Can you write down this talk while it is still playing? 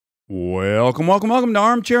Welcome to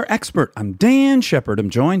Armchair Expert. I'm Dan Shepard. I'm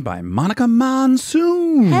joined by Monica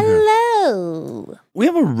Monsoon. Hello. We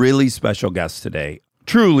have a really special guest today.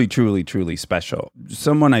 Truly special.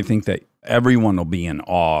 Someone I think that everyone will be in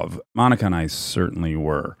awe of. Monica and I certainly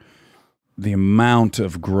were. The amount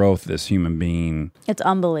of growth this human being It's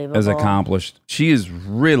unbelievable. has accomplished. She is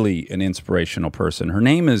really an inspirational person. Her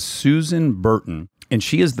name is Susan Burton. And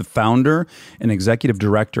she is the founder and executive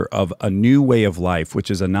director of A New Way of Life, which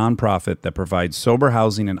is a nonprofit that provides sober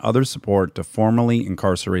housing and other support to formerly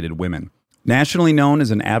incarcerated women. Nationally known as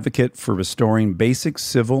an advocate for restoring basic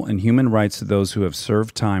civil and human rights to those who have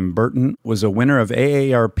served time, Burton was a winner of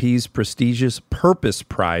AARP's prestigious Purpose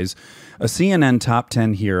Prize, a CNN Top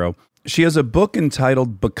 10 hero. She has a book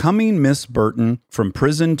entitled Becoming Miss Burton, From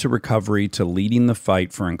Prison to Recovery to Leading the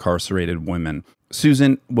Fight for Incarcerated Women.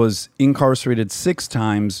 Susan was incarcerated 6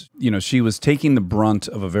 times. She was taking the brunt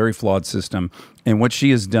of a very flawed system. And what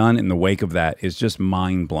she has done in the wake of that is just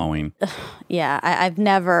mind-blowing. Yeah, I've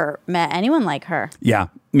never met anyone like her. Yeah,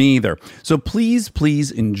 me either. So please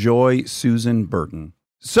enjoy Susan Burton.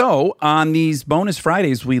 So on these bonus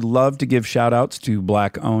Fridays, we love to give shout-outs to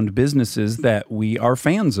Black-owned businesses that we are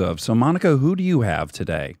fans of. So Monica, who do you have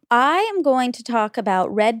today? I am going to talk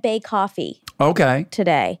about Red Bay Coffee. Okay.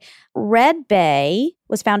 Today. Red Bay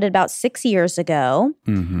was founded about 6 years ago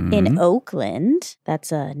in Oakland.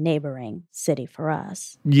 That's a neighboring city for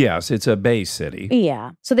us. Yes, it's a Bay City.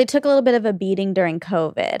 Yeah. So they took a little bit of a beating during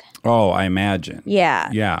COVID. Oh, I imagine.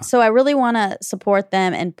 Yeah. So I really want to support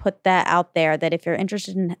them and put that out there that if you're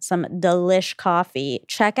interested in some delish coffee,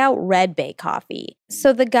 check out Red Bay Coffee.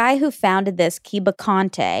 So the guy who founded this, Kiba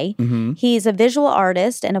Conte, he's a visual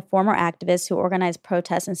artist and a former activist who organized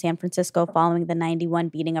protests in San Francisco following the 91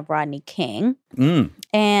 beating of Rodney King.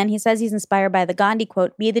 And he says he's inspired by the Gandhi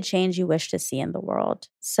quote, "Be the change you wish to see in the world."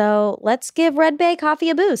 So let's give Red Bay Coffee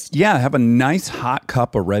a boost. Yeah, have a nice hot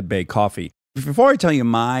cup of Red Bay coffee. Before I tell you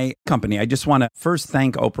my company, I just want to first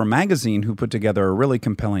thank Oprah Magazine, who put together a really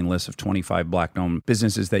compelling list of 25 Black-owned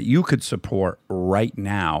businesses that you could support right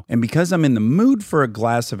now. And because I'm in the mood for a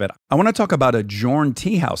glass of it, I want to talk about Adjourn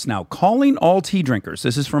Tea House. Now, calling all tea drinkers,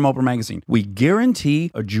 this is from Oprah Magazine, we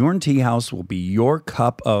guarantee Adjourn Tea House will be your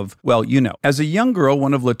cup of, well, As a young girl,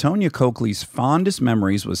 one of LaTonya Coakley's fondest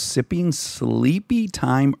memories was sipping sleepy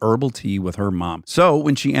time herbal tea with her mom. So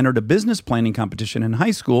when she entered a business planning competition in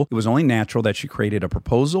high school, it was only natural that she created a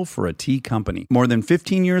proposal for a tea company. More than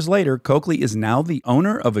 15 years later, Coakley is now the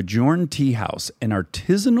owner of Adjourn Tea House, an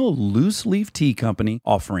artisanal loose-leaf tea company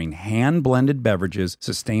offering hand-blended beverages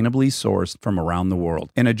sustainably sourced from around the world.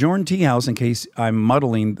 And Adjourn Tea House, in case I'm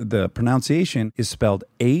muddling the pronunciation, is spelled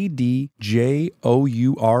ADJOURN.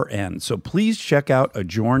 So please check out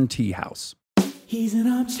Adjourn Tea House. He's an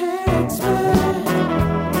armchair expert.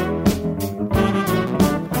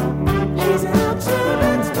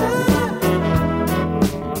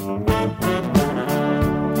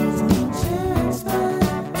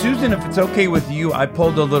 Susan, if it's okay with you, I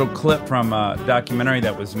pulled a little clip from a documentary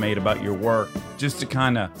that was made about your work just to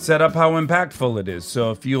kind of set up how impactful it is. So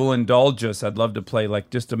if you'll indulge us, I'd love to play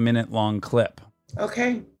just a minute-long clip.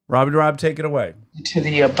 Okay. Rob, take it away. To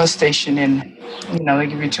the bus station and, they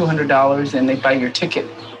give you $200 and they buy your ticket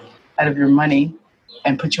out of your money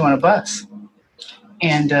and put you on a bus.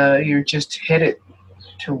 And you're just headed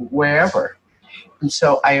to wherever. And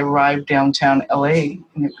so I arrived downtown LA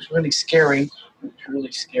and it was really scary. It was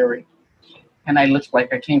really scary. And I looked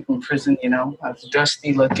like I came from prison, I was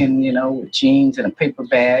dusty looking, with jeans and a paper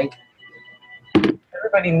bag.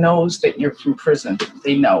 Everybody knows that you're from prison.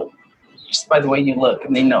 They know. Just by the way you look,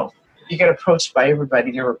 and they know. You get approached by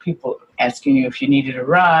everybody. There were people asking you if you needed a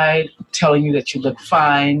ride, telling you that you look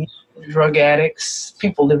fine. Drug addicts,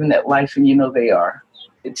 people living that life, and they are.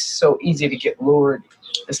 It's so easy to get lured,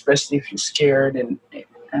 especially if you're scared. And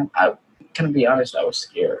I'm going to be honest, I was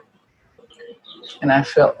scared. And I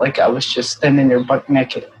felt like I was just standing there buck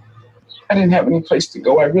naked. I didn't have any place to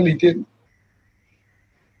go. I really didn't.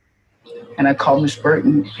 And I called Miss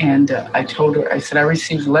Burton and I told her, I said, I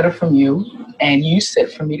received a letter from you and you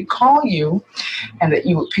said for me to call you and that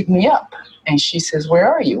you would pick me up. And she says, where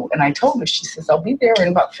are you? And I told her, she says, I'll be there in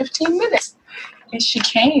about 15 minutes. And she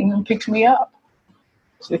came and picked me up.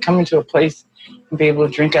 So to come into a place and be able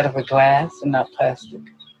to drink out of a glass and not plastic,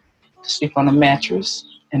 to sleep on a mattress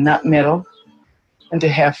and not metal, and to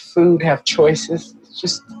have food, have choices,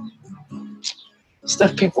 just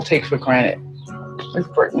stuff people take for granted. Miss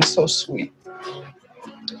Burton is so sweet.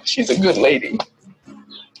 She's a good lady.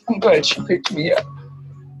 I'm glad she picked me up.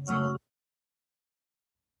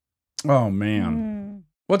 Oh, man.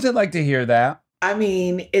 What's it like to hear that? I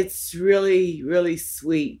mean, it's really, really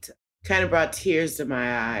sweet. kind of brought tears to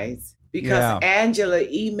my eyes because Yeah. Angela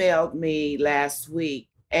emailed me last week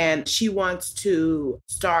and she wants to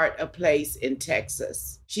start a place in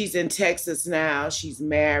Texas. She's in Texas now. She's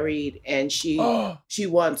married and she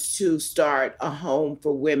wants to start a home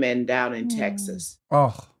for women down in Texas.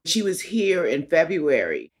 Oh, She was here in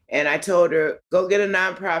February and I told her, go get a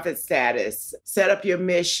nonprofit status, set up your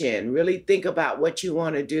mission, really think about what you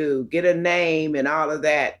want to do, get a name and all of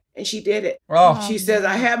that. And she did it. oh, She says,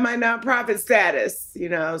 I have my nonprofit status,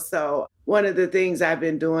 so one of the things I've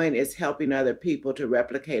been doing is helping other people to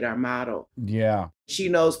replicate our model. yeah. She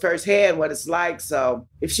knows firsthand what it's like. So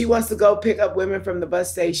if she wants to go pick up women from the bus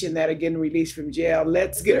station that are getting released from jail,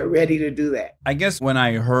 let's get her ready to do that. I guess when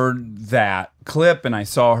I heard that clip and I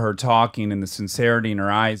saw her talking and the sincerity in her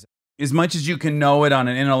eyes, as much as you can know it on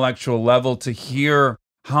an intellectual level, to hear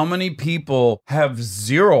how many people have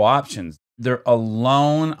zero options. They're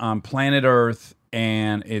alone on planet Earth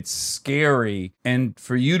and it's scary. And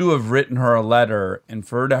for you to have written her a letter and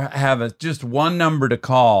for her to have just one number to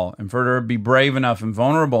call and for her to be brave enough and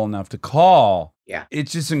vulnerable enough to call, Yeah.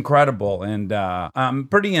 it's just incredible. And I'm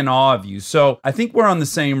pretty in awe of you. So I think we're on the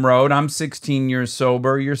same road. I'm 16 years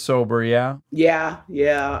sober. You're sober, yeah? Yeah.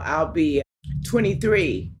 I'll be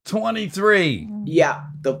 23. 23. Yeah.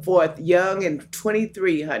 The fourth, young and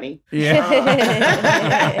 23, honey.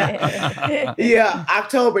 Yeah. Yeah.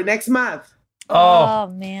 October, next month. Oh, Oh,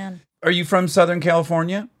 man. are you from Southern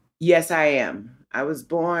California? Yes, I am. I was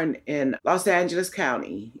born in Los Angeles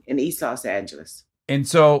County in East Los Angeles. And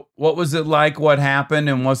so what was it like? What happened?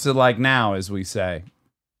 And what's it like now, as we say?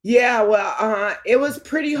 Yeah, well, it was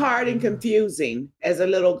pretty hard and confusing as a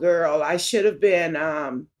little girl. I should have been,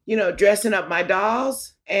 dressing up my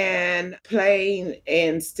dolls and playing.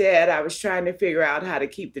 Instead, I was trying to figure out how to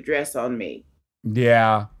keep the dress on me.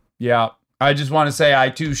 Yeah. I just want to say I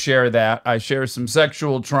too share that. I share some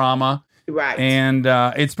sexual trauma. Right. And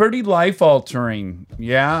it's pretty life altering.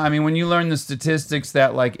 Yeah. I mean, when you learn the statistics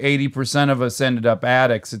that like 80% of us ended up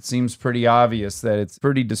addicts, it seems pretty obvious that it's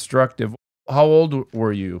pretty destructive. How old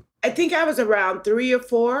were you? I think I was around 3 or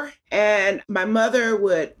 4, and my mother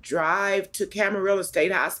would drive to Camarillo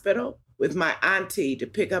State Hospital with my auntie to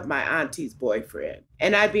pick up my auntie's boyfriend.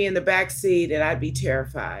 And I'd be in the back seat and I'd be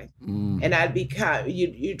terrified. And I'd be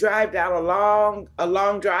you drive down a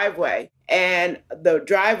long driveway and the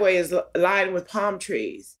driveway is lined with palm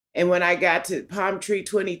trees. And when I got to palm tree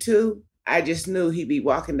 22, I just knew he'd be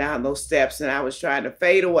walking down those steps and I was trying to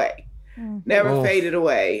fade away. Never faded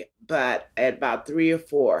away. But at about 3 or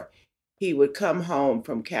 4, he would come home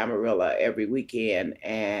from Camarillo every weekend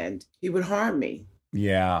and he would harm me.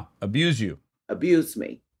 Yeah. Abuse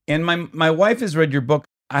me. And my wife has read your book.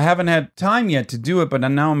 I haven't had time yet to do it, but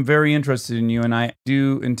now I'm very interested in you, and I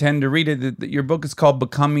do intend to read it. Your book is called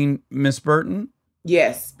Becoming Miss Burton?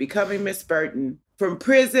 Yes, Becoming Miss Burton. From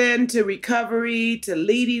prison to recovery to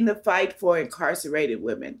leading the fight for incarcerated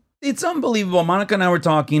women. It's unbelievable. Monica and I were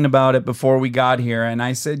talking about it before we got here, and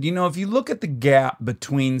I said, if you look at the gap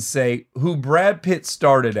between, say, who Brad Pitt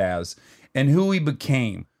started as and who he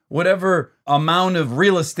became, whatever amount of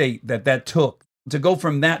real estate that took to go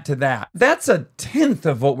from that to that, that's a tenth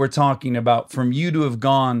of what we're talking about from you to have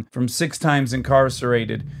gone from 6 times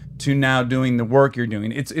incarcerated to now doing the work you're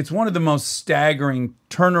doing. It's one of the most staggering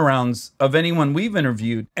turnarounds of anyone we've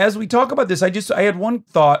interviewed. As we talk about this, I had one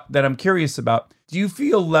thought that I'm curious about. Do you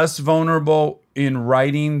feel less vulnerable in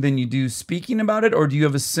writing than you do speaking about it? Or do you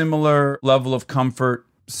have a similar level of comfort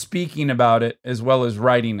speaking about it as well as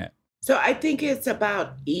writing it? So I think it's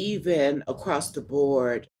about even across the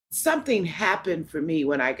board. Something happened for me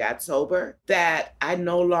when I got sober that I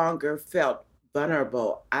no longer felt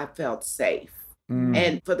vulnerable. I felt safe.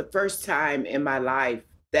 And for the first time in my life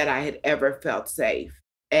that I had ever felt safe.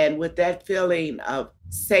 And with that feeling of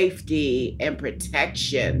safety and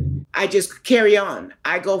protection, I just carry on.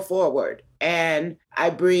 I go forward and I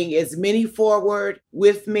bring as many forward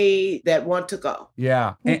with me that want to go.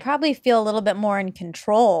 Yeah. You probably feel a little bit more in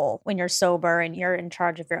control when you're sober and you're in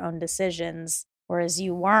charge of your own decisions, whereas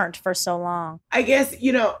you weren't for so long. I guess,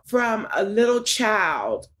 from a little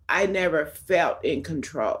child, I never felt in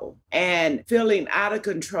control. And feeling out of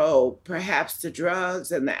control, perhaps the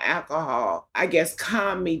drugs and the alcohol, I guess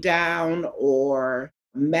calmed me down or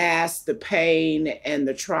masked the pain and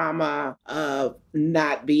the trauma of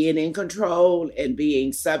not being in control and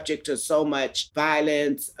being subject to so much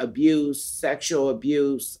violence, abuse, sexual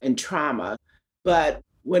abuse, and trauma. But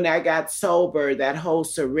when I got sober, that whole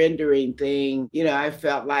surrendering thing, I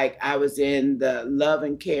felt like I was in the love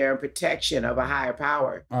and care and protection of a higher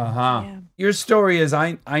power. Uh-huh. Yeah. Your story is,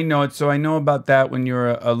 I know it, so I know about that when you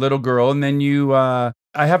were a little girl, and then you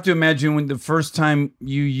I have to imagine when the first time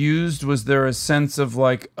you used, was there a sense of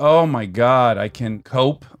like, oh my God, I can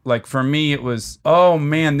cope? Like for me, it was, oh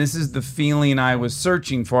man, this is the feeling I was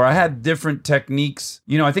searching for. I had different techniques.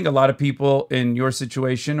 You know, I think a lot of people in your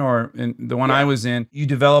situation or in the one I was in, you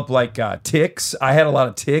develop like tics. I had a lot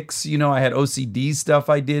of tics. You know, I had OCD stuff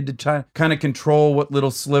I did to try kind of control what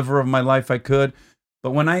little sliver of my life I could.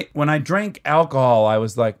 But when I drank alcohol, I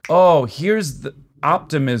was like, oh, here's the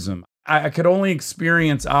optimism. I could only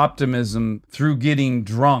experience optimism through getting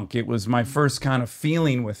drunk. It was my first kind of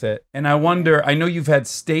feeling with it. And I wonder, I know you've had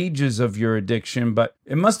stages of your addiction, but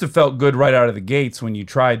it must have felt good right out of the gates when you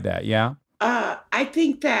tried that, yeah? I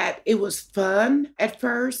think that it was fun at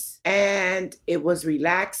first and it was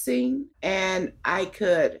relaxing and I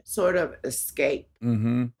could sort of escape.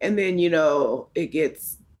 Mm-hmm. And then, you know, it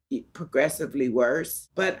gets progressively worse.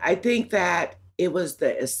 But I think that it was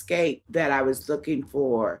the escape that I was looking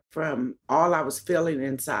for from all I was feeling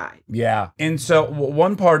inside. Yeah. And so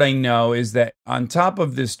one part I know is that on top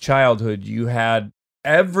of this childhood, you had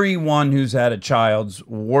everyone who's had a child's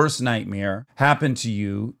worst nightmare happen to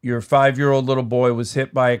you. Your 5-year-old little boy was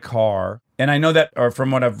hit by a car. And I know that, or from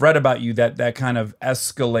what I've read about you, that kind of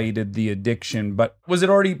escalated the addiction. But was it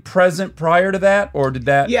already present prior to that, or did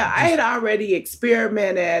that? Yeah, I had already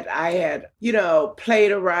experimented. I had, you know,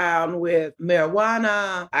 played around with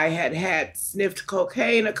marijuana. I had sniffed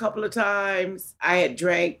cocaine a couple of times. I had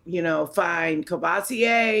drank, you know, fine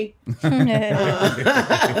Cavassier.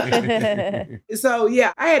 So,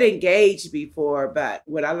 yeah, I had engaged before. But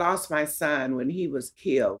when I lost my son, when he was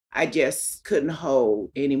killed, I just couldn't hold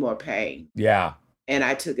any more pain. Yeah. And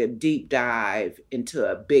I took a deep dive into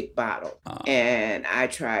a big bottle. And I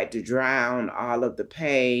tried to drown all of the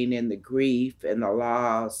pain and the grief and the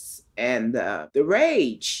loss and the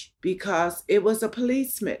rage, because it was a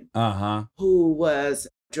policeman who was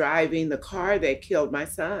driving the car that killed my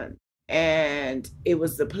son. And it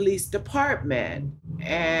was the police department.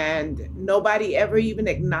 And nobody ever even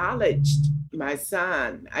acknowledged my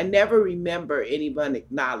son. I never remember anyone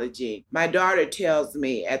acknowledging. My daughter tells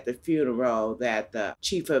me at the funeral that the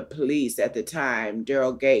chief of police at the time,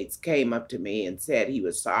 Daryl Gates, came up to me and said he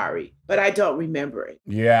was sorry. But I don't remember it.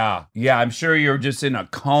 Yeah. Yeah. I'm sure you're just in a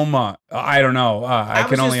coma. I don't know. I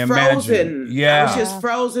can only imagine. Frozen. Yeah. I was just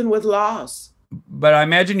frozen with loss. But I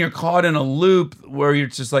imagine you're caught in a loop where you're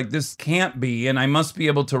just like, this can't be, and I must be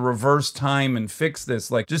able to reverse time and fix this.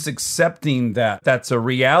 Like, just accepting that that's a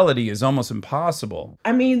reality is almost impossible.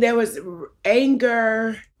 I mean, there was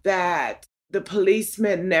anger that the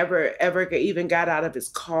policeman never, ever even got out of his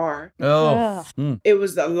car. Oh. It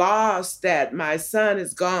was the loss that my son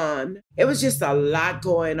is gone. It was just a lot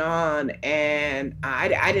going on, and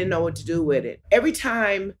I didn't know what to do with it. Every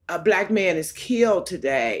time a Black man is killed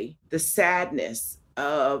today, the sadness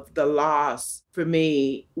of the loss for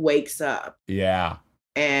me wakes up. Yeah.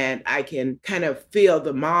 And I can kind of feel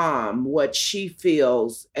the mom, what she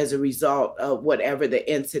feels as a result of whatever the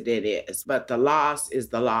incident is. But the loss is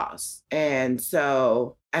the loss. And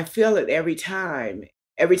so I feel it every time.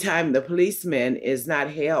 Every time the policeman is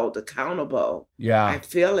not held accountable, yeah, I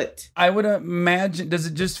feel it. I would imagine, does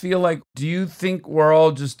it just feel like, do you think we're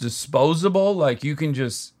all just disposable? Like you can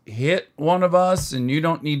just hit one of us and you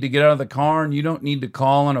don't need to get out of the car and you don't need to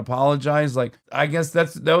call and apologize? Like, I guess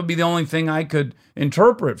that would be the only thing I could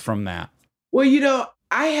interpret from that. Well, you know,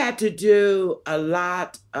 I had to do a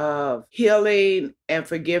lot of healing and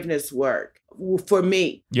forgiveness work. For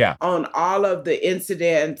me, yeah, on all of the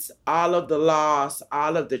incidents, all of the loss,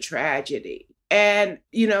 all of the tragedy. And,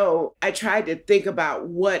 you know, I tried to think about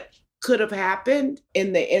what could have happened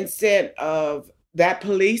in the instant of that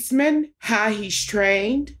policeman, how he's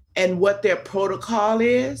trained and what their protocol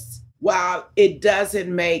is. While it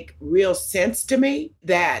doesn't make real sense to me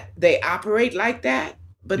that they operate like that,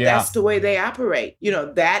 but that's the way they operate. You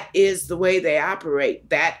know, that is the way they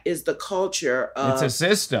operate. That is the culture of it's a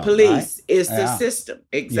system. Police right? is the system.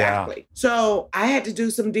 Exactly. Yeah. So I had to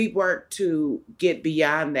do some deep work to get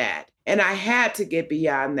beyond that. And I had to get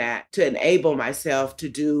beyond that to enable myself to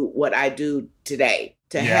do what I do today,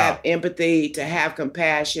 to have empathy, to have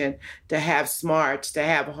compassion, to have smarts, to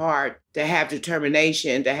have heart, to have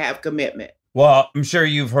determination, to have commitment. Well, I'm sure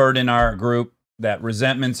you've heard in our group that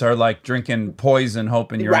resentments are like drinking poison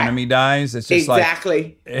hoping your enemy dies. It's just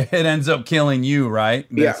exactly. Like it ends up killing you, right?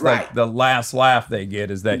 That's like the last laugh they get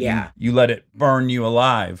is that you let it burn you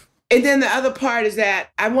alive. And then the other part is that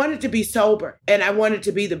I wanted to be sober and I wanted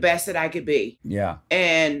to be the best that I could be. Yeah.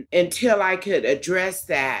 And until I could address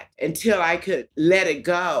that, until I could let it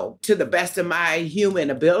go to the best of my human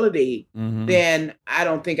ability, then I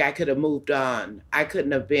don't think I could have moved on. I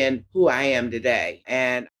couldn't have been who I am today.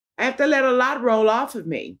 And I have to let a lot roll off of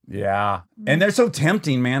me. Yeah. And they're so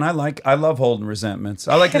tempting, man. I love holding resentments.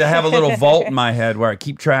 I like to have a little vault in my head where I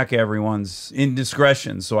keep track of everyone's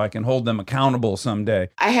indiscretions so I can hold them accountable someday.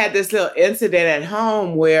 I had this little incident at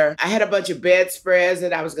home where I had a bunch of bedspreads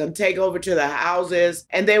that I was going to take over to the houses,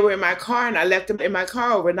 and they were in my car, and I left them in my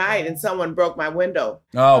car overnight, and someone broke my window.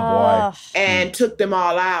 Oh, boy. And took them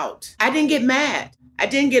all out. I didn't get mad. I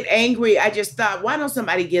didn't get angry. I just thought, why don't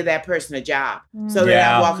somebody give that person a job? So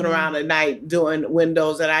that I'm walking around at night doing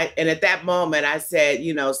windows. And at that moment, I said,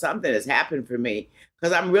 something has happened for me,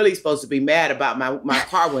 because I'm really supposed to be mad about my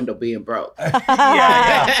car window being broke.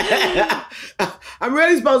 Yeah. I'm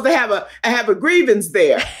really supposed to have a grievance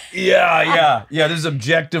there. Yeah. This is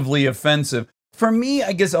objectively offensive. For me,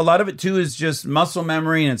 I guess a lot of it too is just muscle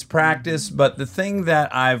memory and it's practice. But the thing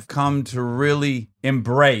that I've come to really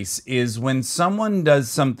embrace is when someone does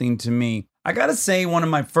something to me, I got to say one of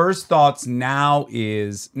my first thoughts now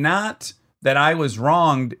is not that I was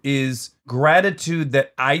wronged, is gratitude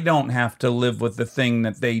that I don't have to live with the thing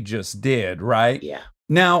that they just did, right? Yeah.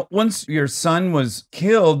 Now, once your son was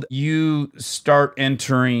killed, you start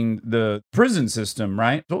entering the prison system,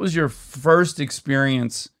 right? What was your first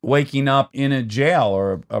experience waking up in a jail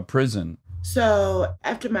or a prison? So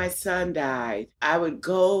after my son died, I would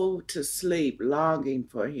go to sleep longing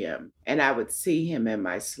for him, and I would see him in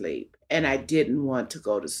my sleep, and I didn't want to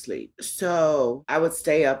go to sleep. So I would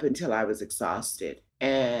stay up until I was exhausted.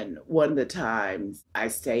 And one of the times I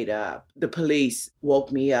stayed up, the police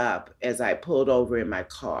woke me up as I pulled over in my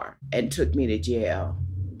car and took me to jail.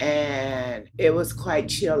 And it was quite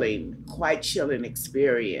chilling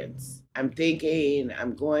experience. I'm thinking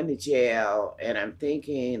I'm going to jail, and I'm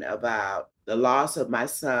thinking about the loss of my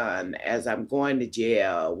son as I'm going to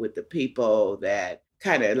jail with the people that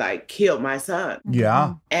kind of like killed my son.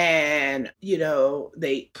 Yeah. And,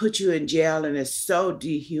 they put you in jail, and it's so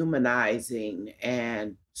dehumanizing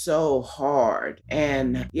and so hard.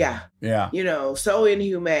 And so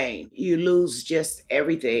inhumane. You lose just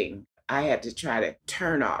everything. I had to try to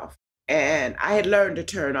turn off. And I had learned to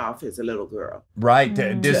turn off as a little girl. Right,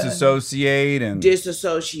 to disassociate and...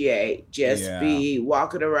 Disassociate, just be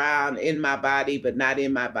walking around in my body, but not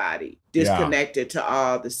in my body. Disconnected to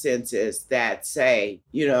all the senses that say,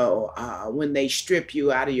 when they strip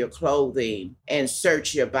you out of your clothing and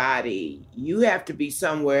search your body, you have to be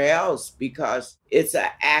somewhere else because it's an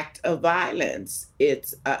act of violence.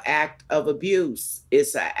 It's an act of abuse.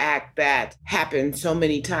 It's an act that happened so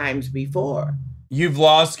many times before. You've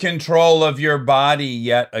lost control of your body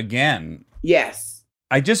yet again. Yes.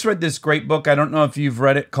 I just read this great book. I don't know if you've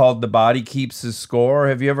read it, called The Body Keeps the Score.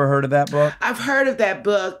 Have you ever heard of that book? I've heard of that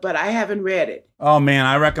book, but I haven't read it. Oh, man,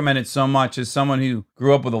 I recommend it so much. As someone who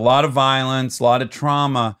grew up with a lot of violence, a lot of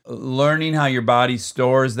trauma, learning how your body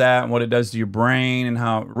stores that and what it does to your brain and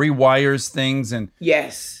how it rewires things. And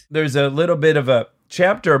yes, there's a little bit of a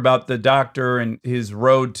chapter about the doctor and his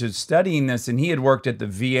road to studying this, and he had worked at the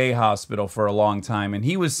VA hospital for a long time, and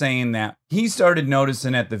he was saying that he started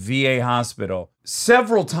noticing at the VA hospital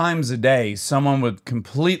several times a day someone would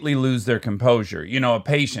completely lose their composure. A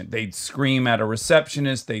patient, they'd scream at a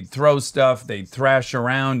receptionist, they'd throw stuff, they'd thrash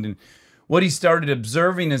around, and what he started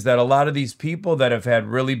observing is that a lot of these people that have had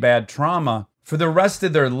really bad trauma, for the rest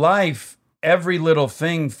of their life, every little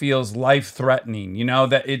thing feels life-threatening,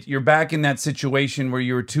 that you're back in that situation where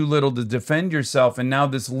you were too little to defend yourself, and now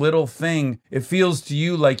this little thing, it feels to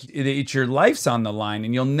you like it's your life's on the line,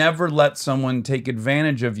 and you'll never let someone take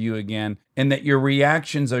advantage of you again, and that your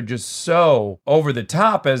reactions are just so over the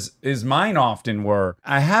top, as mine often were.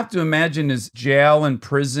 I have to imagine as jail and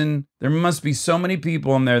prison, there must be so many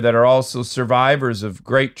people in there that are also survivors of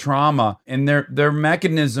great trauma, and their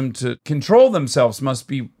mechanism to control themselves must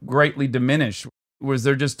be greatly diminished. Was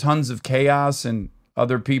there just tons of chaos and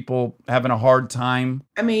other people having a hard time?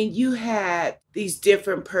 I mean, you had these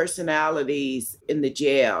different personalities in the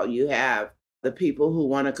jail. You have the people who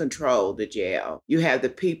want to control the jail. You have the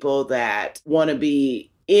people that want to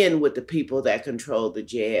be in with the people that control the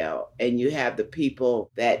jail. And you have the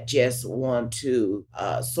people that just want to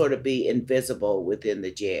sort of be invisible within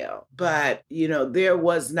the jail. But, there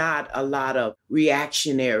was not a lot of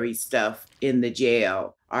reactionary stuff in the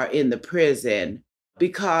jail or in the prison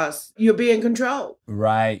because you're being controlled.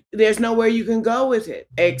 Right. There's nowhere you can go with it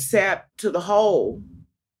except to the hole.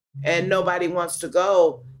 And nobody wants to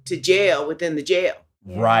go to jail within the jail.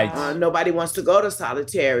 Right. Nobody wants to go to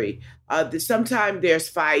solitary Sometimes there's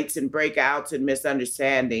fights and breakouts and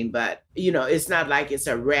misunderstanding, but, it's not like it's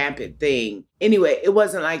a rampant thing. Anyway, it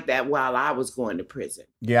wasn't like that while I was going to prison.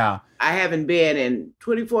 Yeah. I haven't been in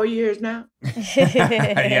 24 years now.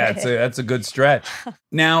 Yeah, that's a good stretch.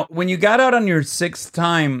 Now, when you got out on your 6th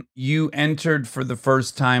time, you entered for the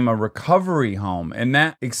first time a recovery home. And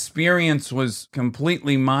that experience was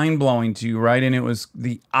completely mind-blowing to you, right? And it was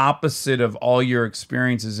the opposite of all your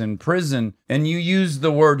experiences in prison. And you used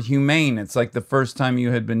the word humane. It's like the first time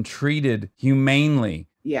you had been treated humanely.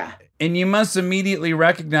 Yeah. And you must immediately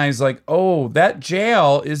recognize, like, oh, that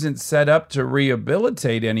jail isn't set up to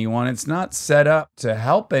rehabilitate anyone. It's not set up to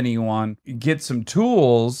help anyone get some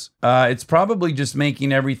tools. It's probably just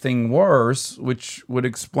making everything worse, which would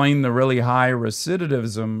explain the really high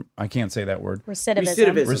recidivism. I can't say that word.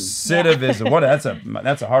 Recidivism. What?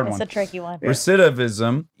 That's a hard one. That's a tricky one.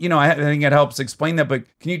 Recidivism. I think it helps explain that. But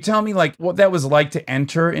can you tell me, like, what that was like to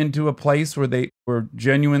enter into a place where they were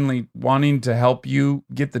genuinely wanting to help you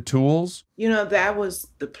get the tools? That was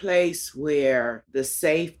the place where the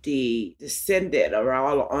safety descended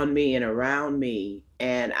all on me and around me.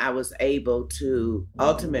 And I was able to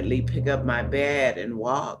ultimately pick up my bed and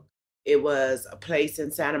walk. It was a place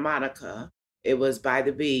in Santa Monica. It was by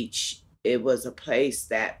the beach. It was a place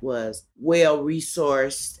that was well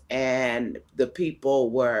resourced, and the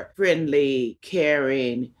people were friendly,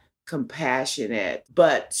 caring, compassionate,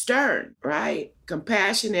 but stern, right?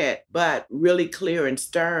 Compassionate, but really clear and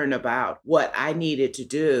stern about what I needed to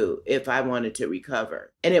do if I wanted to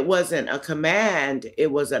recover. And it wasn't a command,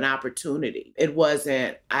 it was an opportunity. It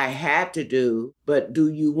wasn't I had to do, but do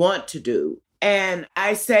you want to do? And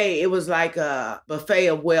I say it was like a buffet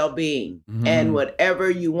of well-being. Mm-hmm. And whatever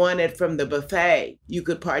you wanted from the buffet, you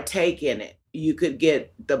could partake in it. You could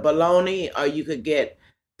get the bologna, or you could get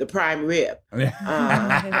the prime rib. Or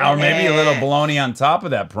maybe a little bologna on top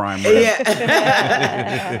of that prime rib.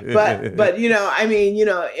 Yeah. but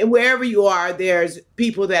and wherever you are, there's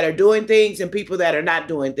people that are doing things and people that are not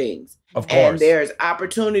doing things. Of course. And there's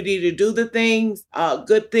opportunity to do the things,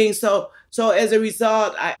 good things. So as a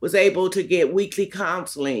result, I was able to get weekly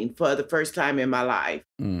counseling for the first time in my life.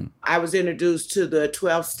 Mm. I was introduced to the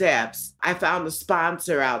 12 steps. I found a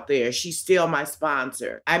sponsor out there. She's still my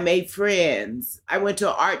sponsor. I made friends. I went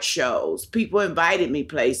to art shows. People invited me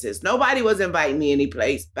places. Nobody was inviting me any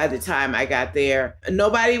place by the time I got there.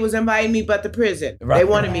 Nobody was inviting me but the prison. Right. They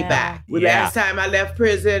wanted me back. Last time I left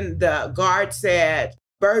prison, the guard said,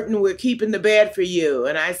 "Burton, we're keeping the bed for you."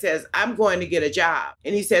 And I says, "I'm going to get a job."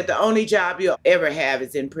 And he said, "The only job you'll ever have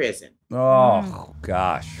is in prison." Oh,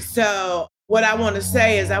 gosh. So what I want to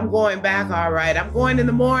say is I'm going back, all right. I'm going in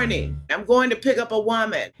the morning. I'm going to pick up a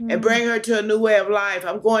woman and bring her to a new way of life.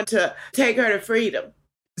 I'm going to take her to freedom.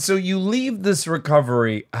 So you leave this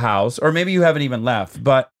recovery house, or maybe you haven't even left,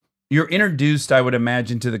 but you're introduced, I would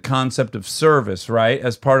imagine, to the concept of service, right?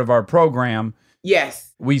 As part of our program.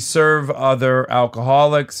 Yes. We serve other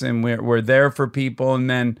alcoholics, and we're there for people. And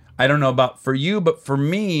then, I don't know about for you, but for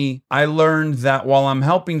me, I learned that while I'm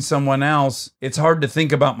helping someone else, it's hard to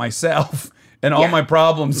think about myself. And all my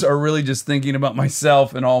problems are really just thinking about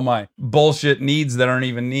myself and all my bullshit needs that aren't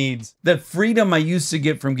even needs. That freedom I used to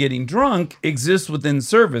get from getting drunk exists within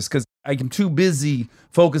service, because I'm too busy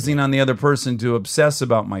focusing on the other person to obsess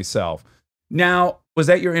about myself. Now, was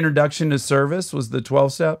that your introduction to service? Was the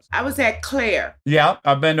 12 steps? I was at Claire. Yeah,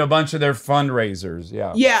 I've been to a bunch of their fundraisers.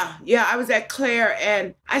 Yeah. I was at Claire,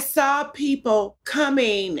 and I saw people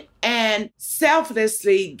coming and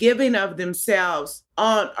selflessly giving of themselves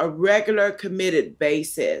on a regular, committed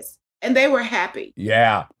basis. And they were happy.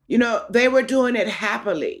 Yeah. They were doing it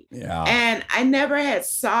happily. Yeah. And I never had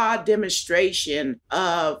saw a demonstration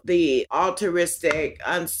of the altruistic,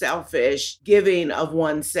 unselfish giving of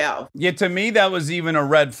oneself. Yeah, to me, that was even a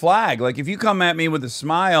red flag. Like, if you come at me with a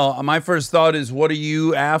smile, my first thought is, what are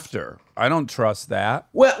you after? I don't trust that.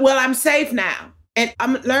 Well, I'm safe now. And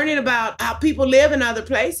I'm learning about how people live in other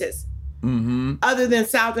places. Mm-hmm. Other than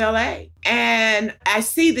South LA. And I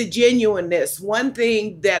see the genuineness. One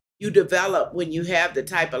thing that you develop when you have the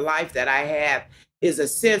type of life that I have is a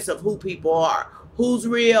sense of who people are, who's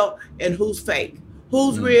real and who's fake,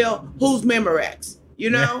 who's real, who's Memorex,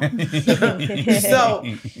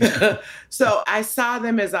 So I saw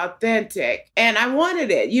them as authentic, and I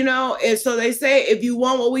wanted it, and so they say, if you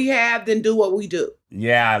want what we have, then do what we do.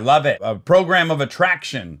 Yeah, I love it. A program of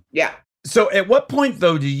attraction. Yeah. So at what point,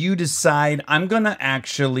 though, do you decide I'm going to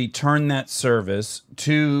actually turn that service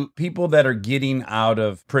to people that are getting out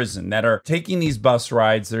of prison, that are taking these bus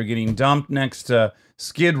rides, they're getting dumped next to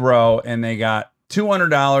Skid Row, and they got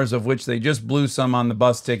 $200 of which they just blew some on the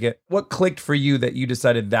bus ticket? What clicked for you that you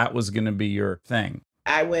decided that was going to be your thing?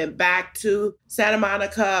 I went back to Santa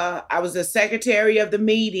Monica. I was the secretary of the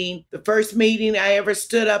meeting, the first meeting I ever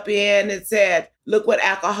stood up in and said, look what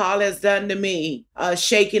alcohol has done to me,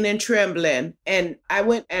 shaking and trembling. And I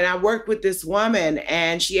went and I worked with this woman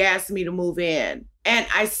and she asked me to move in. And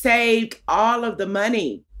I saved all of the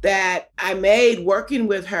money that I made working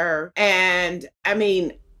with her. And I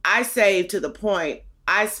mean, I saved to the point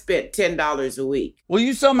I spent $10 a week. Well,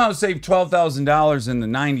 you somehow saved $12,000 in the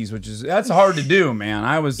 90s, that's hard to do, man.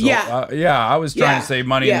 I was I was trying to save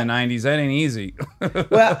money in the 90s. That ain't easy.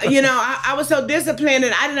 Well, I was so disciplined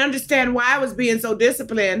and I didn't understand why I was being so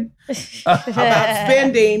disciplined about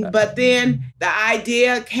spending. But then the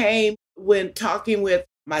idea came when talking with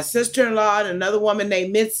my sister-in-law and another woman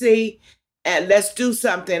named Mitzi. And let's do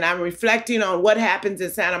something. I'm reflecting on what happens in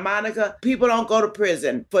Santa Monica. People don't go to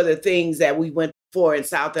prison for the things that we went for in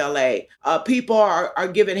South LA. People are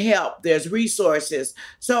given help. There's resources.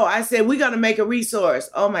 So I said, we're going to make a resource.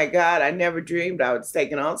 Oh my God, I never dreamed I was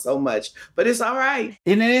taking on so much, but it's all right.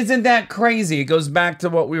 And it isn't that crazy. It goes back to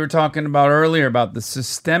what we were talking about earlier about the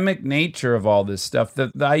systemic nature of all this stuff.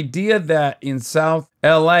 The idea that in South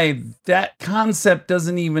LA, that concept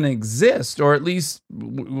doesn't even exist, or at least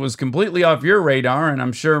was completely off your radar, and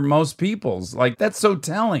I'm sure most people's. Like, that's so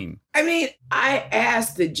telling. I mean, I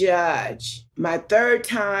asked the judge, my third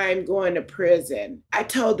time going to prison, I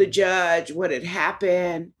told the judge what had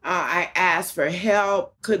happened. I asked for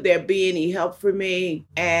help. Could there be any help for me?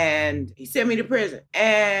 And he sent me to prison.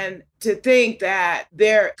 And to think that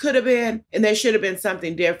there could have been and there should have been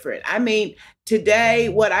something different. I mean, today,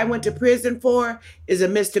 what I went to prison for is a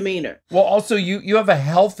misdemeanor. Well, also, you have a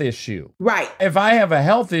health issue. Right. If I have a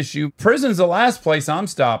health issue, prison's the last place I'm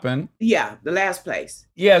stopping. Yeah, the last place.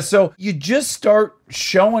 Yeah, so you just start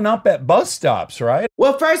showing up at bus stops, right?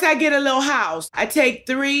 Well, first I get a little house. I take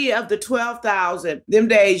 3 of the 12,000. Them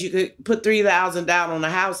days you could put 3,000 down on a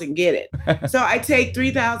house and get it. So I take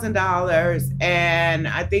 $3,000 and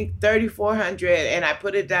I think 3,400 and I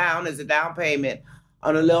put it down as a down payment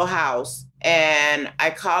on a little house. And I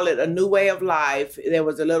call it a new way of life. There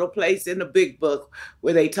was a little place in the big book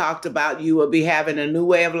where they talked about you will be having a new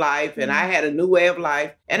way of life. And I had a new way of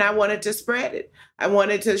life and I wanted to spread it. I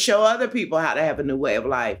wanted to show other people how to have a new way of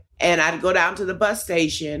life. And I'd go down to the bus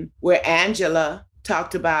station where Angela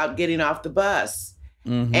talked about getting off the bus.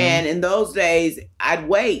 Mm-hmm. And in those days, I'd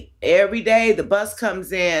wait. Every day the bus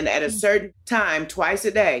comes in at a certain time, twice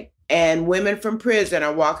a day. And women from prison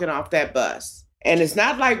are walking off that bus. And it's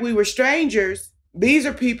not like we were strangers. These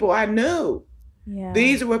are people I knew. Yeah.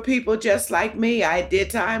 These were people just like me. I did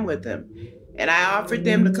time with them. And I offered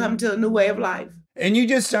them to come to a new way of life. And you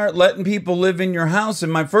just start letting people live in your house.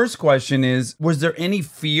 And my first question is, was there any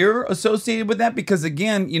fear associated with that? Because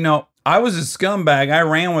again, I was a scumbag. I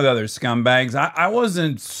ran with other scumbags. I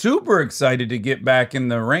wasn't super excited to get back in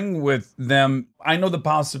the ring with them. I know the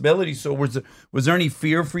possibility. So was there any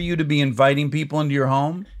fear for you to be inviting people into your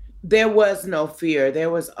home? There was no fear.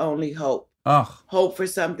 There was only hope. Ugh. Hope for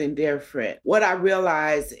something different. What I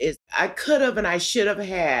realized is I could have and I should have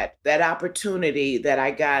had that opportunity that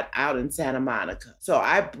I got out in Santa Monica. So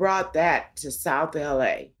I brought that to South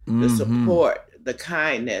LA. The support, the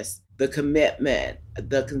kindness, the commitment,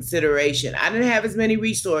 the consideration. I didn't have as many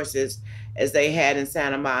resources as they had in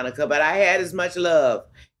Santa Monica, but I had as much love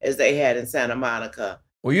as they had in Santa Monica.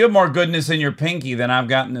 Well, you have more goodness in your pinky than I've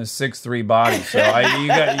got in this 6'3" body. So you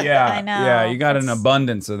got an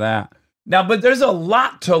abundance of that. Now, but there's a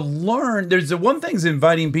lot to learn. There's the one thing's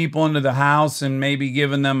inviting people into the house and maybe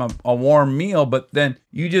giving them a warm meal, but then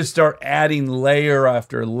you just start adding layer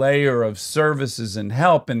after layer of services and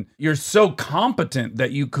help. And you're so competent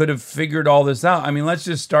that you could have figured all this out. I mean, let's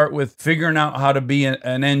just start with figuring out how to be an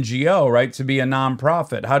NGO, right? To be a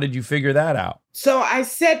nonprofit. How did you figure that out? So I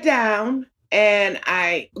sat down and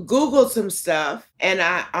I Googled some stuff and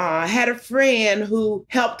I had a friend who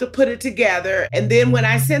helped to put it together. And then when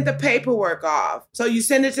I sent the paperwork off, so you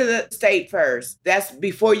send it to the state first. That's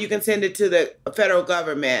before you can send it to the federal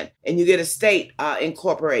government and you get a state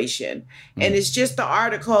incorporation. And it's just the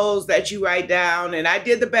articles that you write down. And I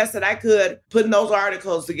did the best that I could putting those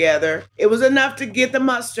articles together. It was enough to get the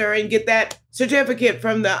muster and get that certificate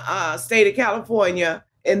from the state of California.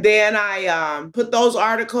 And then I put those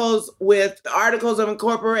articles with the articles of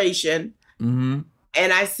incorporation, and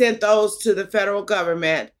I sent those to the federal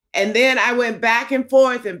government. And then I went back and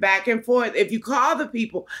forth and back and forth. If you call the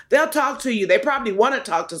people, they'll talk to you. They probably want to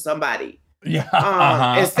talk to somebody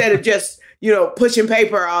instead of just, pushing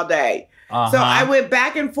paper all day. So I went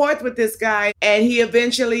back and forth with this guy, and he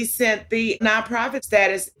eventually sent the nonprofit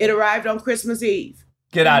status. It arrived on Christmas Eve.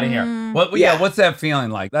 Get out of here. What's that feeling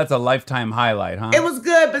like? That's a lifetime highlight, huh? It was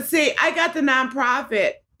good, But see, I got the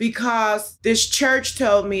nonprofit because this church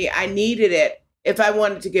told me I needed it if I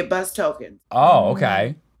wanted to get bus tokens. Oh,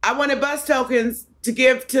 okay. I wanted bus tokens to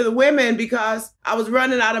give to the women because I was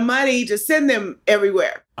running out of money to send them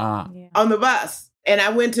everywhere on the bus. And I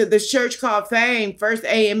went to this church called Fame, First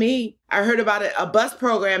AME. I heard about a bus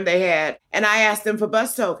program they had, and I asked them for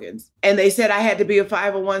bus tokens. And they said I had to be a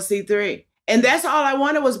 501c3. And that's all I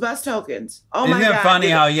wanted was bus tokens. Oh, my God. Isn't it funny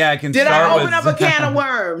how, I can Did start I with... open up a can of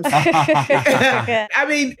worms? I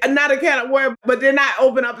mean, not a can of worms, but then I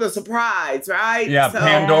open up the surprise, right? Yeah, so,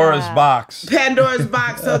 Pandora's box. Pandora's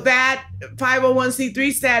box. So that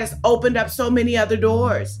 501c3 status opened up so many other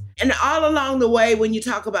doors. And all along the way, when you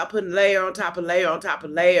talk about putting layer on top of layer on top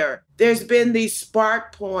of layer, there's been these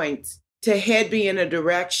spark points to head me in a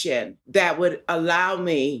direction that would allow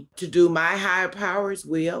me to do my higher power's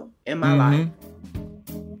will in my life.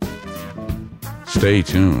 Stay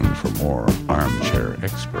tuned for more Armchair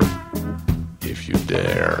Expert, if you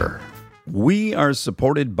dare. We are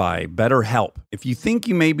supported by BetterHelp. If you think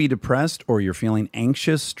you may be depressed or you're feeling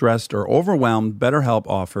anxious, stressed, or overwhelmed, BetterHelp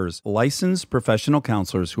offers licensed professional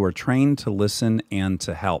counselors who are trained to listen and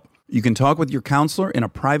to help. You can talk with your counselor in a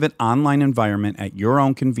private online environment at your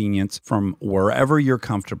own convenience from wherever you're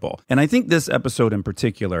comfortable. And I think this episode in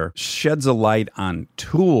particular sheds a light on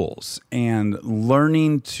tools and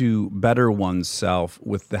learning to better oneself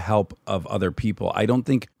with the help of other people. I don't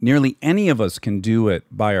think nearly any of us can do it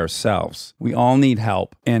by ourselves. We all need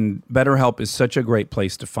help, and BetterHelp is such a great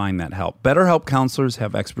place to find that help. BetterHelp counselors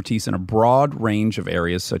have expertise in a broad range of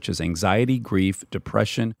areas such as anxiety, grief,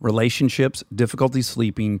 depression, relationships, difficulty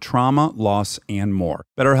sleeping, trauma, loss, and more.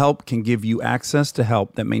 BetterHelp can give you access to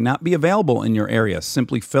help that may not be available in your area.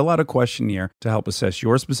 Simply fill out a questionnaire to help assess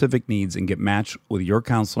your specific needs and get matched with your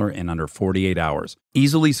counselor in under 48 hours.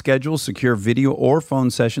 Easily schedule secure video or phone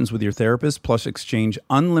sessions with your therapist, plus exchange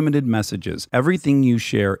unlimited messages. Everything you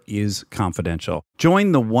share is confidential.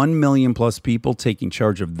 Join the 1 million plus people taking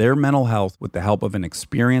charge of their mental health with the help of an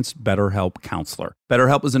experienced BetterHelp counselor.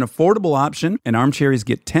 BetterHelp is an affordable option, and Armcharies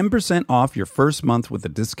get 10% off your first month with the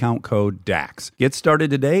discount code DAX. Get started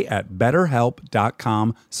today at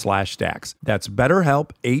betterhelp.com/DAX. That's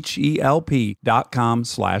BetterHelp,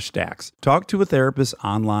 HELP.com/DAX. Talk to a therapist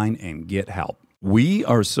online and get help. We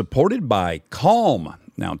are supported by Calm.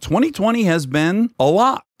 Now, 2020 has been a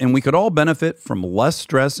lot, and we could all benefit from less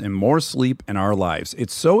stress and more sleep in our lives.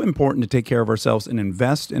 It's so important to take care of ourselves and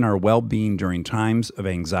invest in our well-being during times of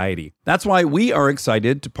anxiety. That's why we are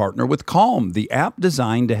excited to partner with Calm, the app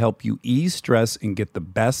designed to help you ease stress and get the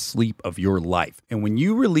best sleep of your life. And when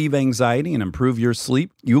you relieve anxiety and improve your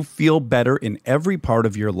sleep, you'll feel better in every part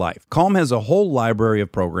of your life. Calm has a whole library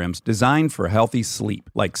of programs designed for healthy sleep,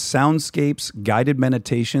 like soundscapes, guided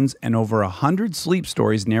meditations, and over 100 sleep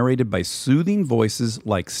stories narrated by soothing voices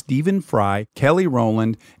like Stephen Fry, Kelly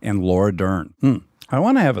Rowland, and Laura Dern. I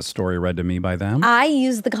want to have a story read to me by them. I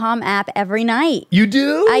use the Calm app every night. You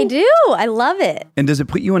do? I do. I love it. And does it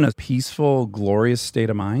put you in a peaceful, glorious state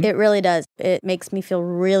of mind? It really does. It makes me feel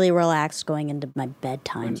really relaxed going into my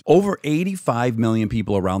bedtime. Over 85 million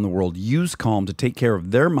people around the world use Calm to take care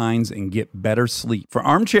of their minds and get better sleep. For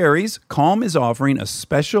Armcharies, Calm is offering a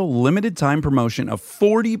special limited time promotion of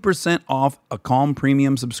 40% off a Calm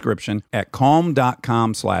premium subscription at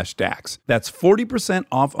calm.com/DAX. That's 40%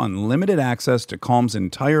 off unlimited access to Calm's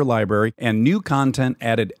entire library and new content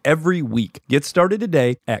added every week. Get started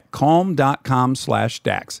today at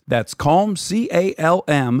calm.com/DAX. That's calm,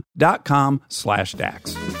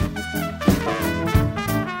 CALM.com/DAX.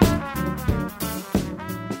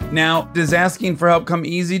 Now, does asking for help come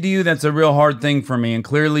easy to you? That's a real hard thing for me. And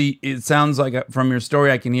clearly, it sounds like from your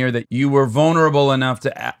story, I can hear that you were vulnerable enough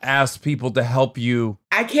to ask people to help you.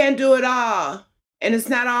 I can't do it all. And it's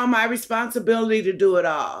not all my responsibility to do it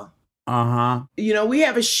all. You know, we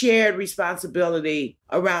have a shared responsibility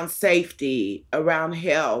around safety, around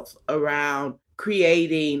health, around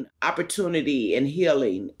creating opportunity and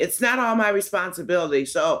healing. It's not all my responsibility.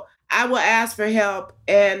 So I will ask for help.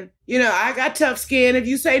 And, you know, I got tough skin. If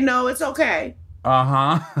you say no, it's okay.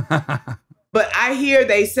 But I hear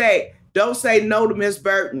they say, don't say no to Miss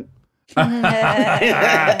Burton. She's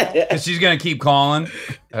going to keep calling.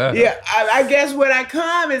 Yeah, I guess when I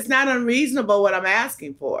come, it's not unreasonable what I'm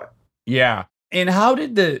asking for. Yeah. And how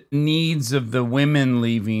did the needs of the women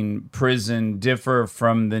leaving prison differ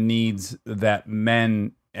from the needs that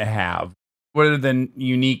men have? What are the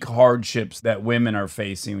unique hardships that women are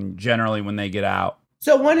facing generally when they get out?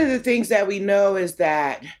 So one of the things that we know is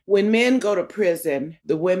that when men go to prison,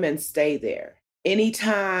 the women stay there.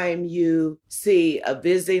 Anytime you see a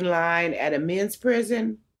visiting line at a men's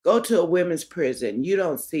prison, Go to a women's prison. You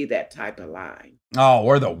don't see that type of line. Oh,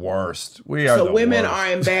 we're the worst. We are So women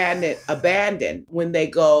worst. are abandoned when they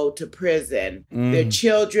go to prison. Their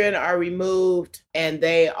children are removed and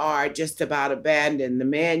they are just about abandoned. The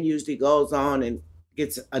man usually goes on and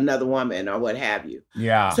gets another woman or what have you.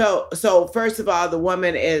 Yeah. So first of all, the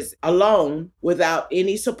woman is alone without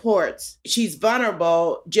any supports. She's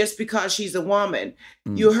vulnerable just because she's a woman.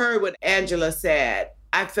 You heard what Angela said.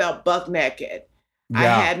 I felt buck naked. I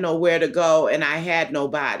had nowhere to go and I had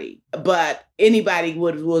nobody. But anybody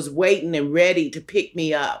was waiting and ready to pick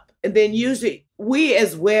me up. And then usually we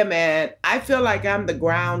as women, I feel like I'm the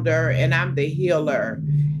grounder and I'm the healer.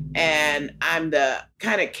 And I'm the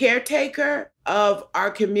kind of caretaker of our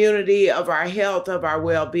community, of our health, of our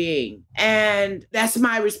well-being. And that's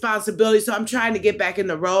my responsibility. So I'm trying to get back in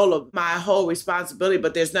the role of my whole responsibility,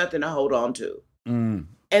 but there's nothing to hold on to. And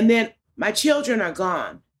then my children are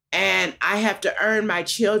gone. And I have to earn my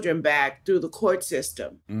children back through the court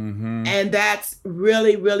system. And that's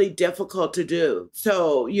really, really difficult to do.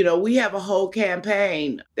 So, we have a whole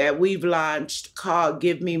campaign that we've launched called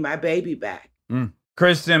Give Me My Baby Back.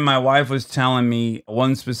 Kristen, my wife was telling me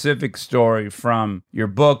one specific story from your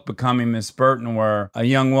book, Becoming Miss Burton, where a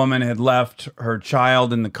young woman had left her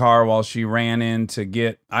child in the car while she ran in to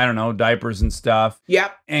get, diapers and stuff.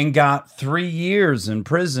 Yep. And got 3 years in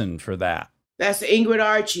prison for that. That's Ingrid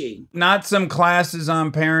Archie. Not some classes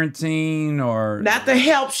on parenting or... Not the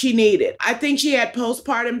help she needed. I think she had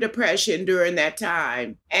postpartum depression during that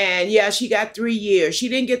time. And she got 3 years. She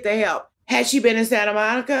didn't get the help. Had she been in Santa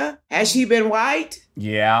Monica? Had she been white?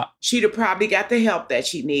 Yeah. She'd have probably got the help that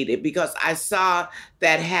she needed because I saw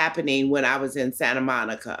that happening when I was in Santa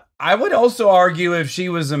Monica. I would also argue if she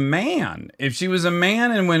was a man. If she was a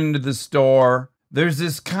man and went into the store... There's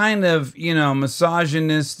this kind of,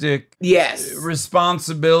 misogynistic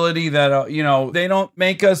responsibility that, they don't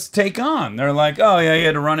make us take on. They're like, oh, yeah, he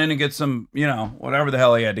had to run in and get some, whatever the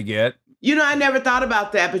hell he had to get. I never thought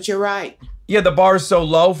about that, but you're right. Yeah, the bar's so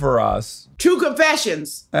low for us. True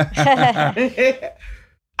confessions. I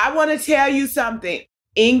want to tell you something.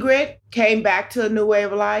 Ingrid came back to a new way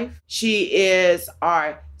of life. She is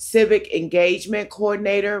our civic engagement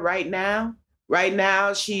coordinator right now. Right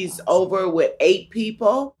now, she's over with 8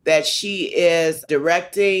 people that she is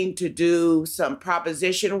directing to do some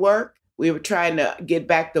proposition work. We were trying to get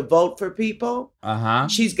back the vote for people.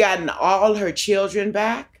 She's gotten all her children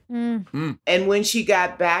back. And when she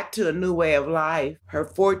got back to a new way of life, her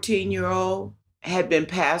 14-year-old had been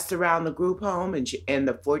passed around the group home and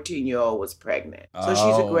the 14-year-old was pregnant. So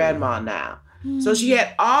she's a grandma now. So she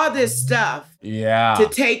had all this stuff to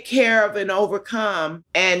take care of and overcome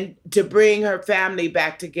and to bring her family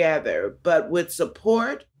back together. But with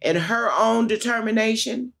support and her own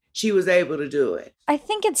determination, she was able to do it. I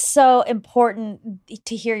think it's so important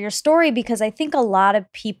to hear your story because I think a lot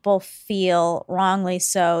of people feel, wrongly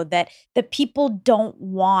so, that the people don't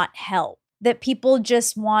want help, that people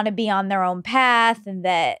just want to be on their own path and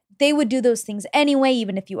that they would do those things anyway,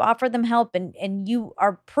 even if you offer them help. And you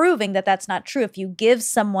are proving that that's not true. If you give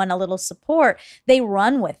someone a little support, they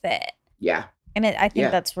run with it. Yeah. And I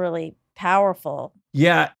think that's really powerful.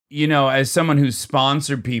 Yeah. As someone who's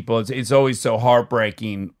sponsored people, it's always so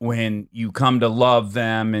heartbreaking when you come to love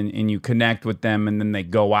them and you connect with them and then they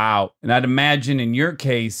go out. And I'd imagine in your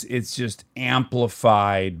case, it's just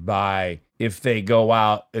amplified by if they go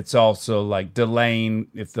out, it's also like delaying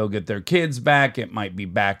if they'll get their kids back. It might be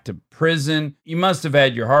back to prison. You must have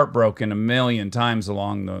had your heart broken a million times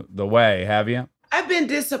along the way, have you? I've been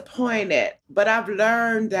disappointed, but I've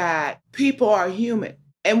learned that people are human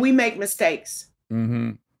and we make mistakes.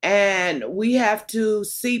 And we have to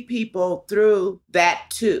see people through that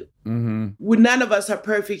too. None of us are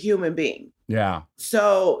perfect human beings. Yeah.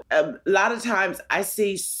 So a lot of times I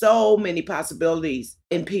see so many possibilities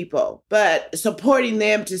in people, but supporting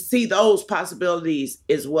them to see those possibilities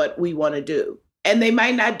is what we want to do. And they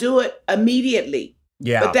might not do it immediately.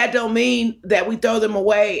 Yeah. But that don't mean that we throw them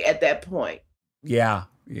away at that point. Yeah.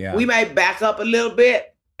 Yeah. We might back up a little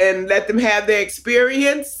bit and let them have their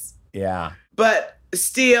experience. Yeah. But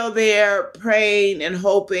still there praying and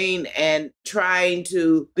hoping and trying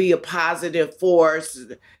to be a positive force.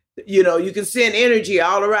 You can send energy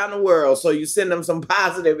all around the world. So you send them some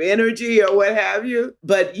positive energy or what have you,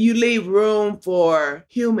 but you leave room for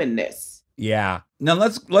humanness. Yeah. Now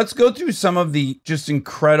let's go through some of the just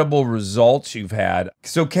incredible results you've had.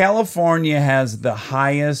 So California has the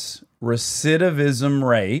highest recidivism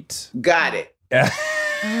rate. Got it.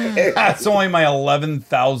 That's only my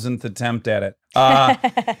 11,000th attempt at it.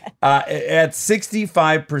 At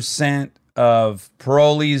 65% of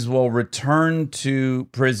parolees will return to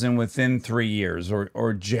prison within 3 years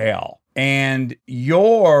or jail. And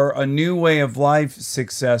your A New Way of Life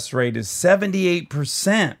success rate is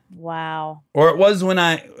 78%. Wow. Or it was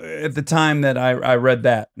at the time that I read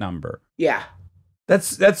that number. Yeah.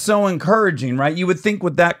 That's so encouraging, right? You would think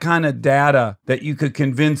with that kind of data that you could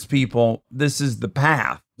convince people this is the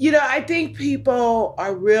path. I think people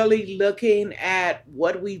are really looking at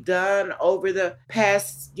what we've done over the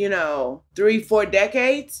past, 3-4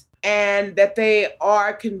 decades, and that they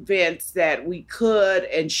are convinced that we could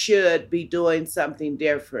and should be doing something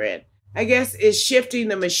different. I guess it's shifting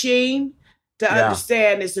the machine to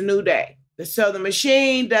understand it's a new day. So the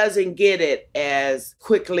machine doesn't get it as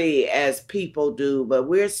quickly as people do, but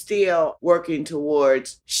we're still working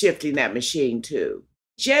towards shifting that machine too.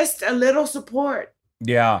 Just a little support.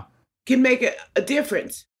 Yeah. Can make a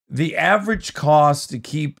difference. The average cost to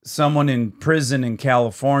keep someone in prison in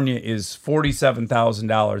California is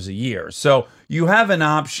 $47,000 a year. So you have an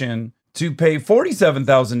option to pay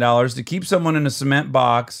 $47,000 to keep someone in a cement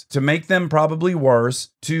box, to make them probably worse,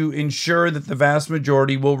 to ensure that the vast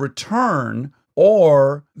majority will return,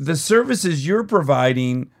 or the services you're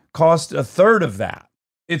providing cost a third of that.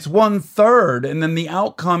 It's 1/3, and then the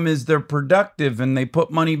outcome is they're productive and they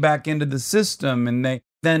put money back into the system and they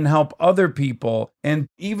then help other people. And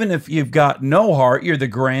even if you've got no heart, you're the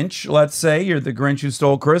Grinch, let's say, you're the Grinch who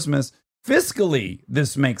stole Christmas, fiscally,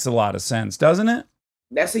 this makes a lot of sense, doesn't it?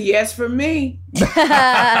 That's a yes for me.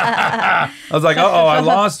 I was like, I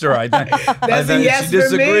lost her. I That's a yes she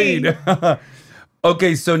disagreed. for me.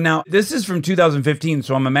 Okay, so now this is from 2015,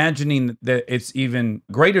 so I'm imagining that it's even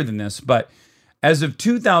greater than this. But as of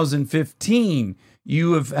 2015,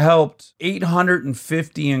 you have helped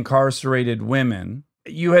 850 incarcerated women.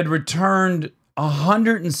 You had returned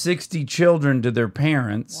 160 children to their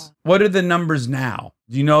parents. Wow. What are the numbers now?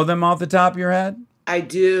 Do you know them off the top of your head? I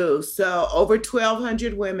do. So over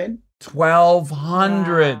 1,200 women.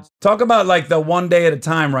 1,200. Wow. Talk about like the one day at a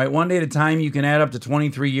time, right? One day at a time, you can add up to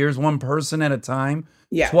 23 years, one person at a time.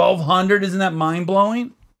 Yeah. 1,200, isn't that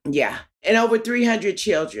mind-blowing? Yeah. And over 300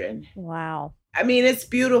 children. Wow. I mean, it's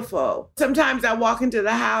beautiful. Sometimes I walk into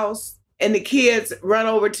the house and the kids run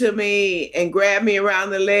over to me and grab me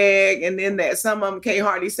around the leg. And then some of them can't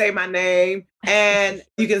hardly say my name. And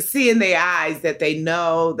you can see in their eyes that they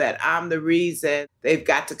know that I'm the reason they've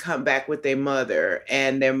got to come back with their mother,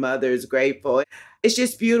 and their mother is grateful. It's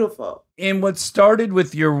just beautiful. And what started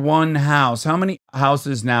with your one house, how many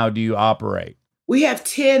houses now do you operate? We have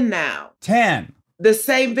 10 now. 10. The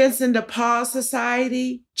St. Vincent de Paul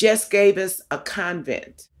Society just gave us a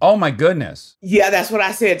convent. Oh, my goodness. Yeah, that's what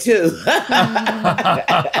I said, too.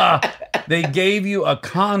 They gave you a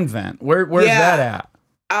convent. Where's that at?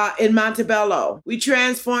 In Montebello. We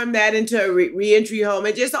transformed that into a reentry home.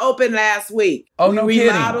 It just opened last week. Oh, no kidding. We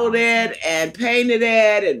remodeled it and painted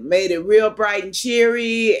it and made it real bright and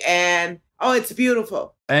cheery. And, it's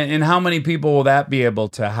beautiful. And how many people will that be able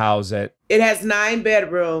to house it? It has 9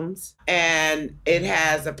 bedrooms, and it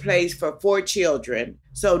has a place for 4 children.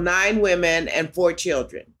 So 9 women and 4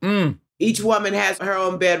 children. Each woman has her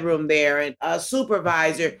own bedroom there, and a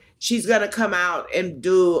supervisor, she's going to come out and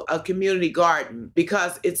do a community garden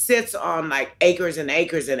because it sits on like acres and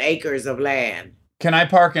acres and acres of land. Can I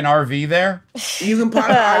park an RV there? You can park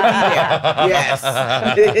an RV there.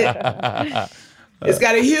 Yes. It's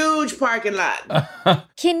got a huge parking lot.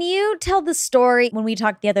 Can you tell the story? When we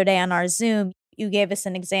talked the other day on our Zoom, you gave us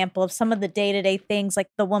an example of some of the day-to-day things, like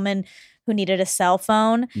the woman who needed a cell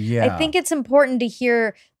phone. Yeah. I think it's important to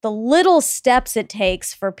hear the little steps it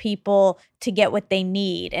takes for people to get what they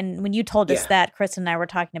need. And when you told us that, Chris and I were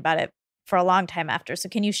talking about it for a long time after. So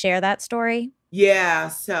can you share that story? Yeah,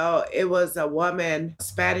 so it was a woman,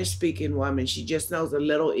 Spanish-speaking woman. She just knows a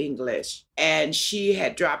little English. And she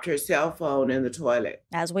had dropped her cell phone in the toilet.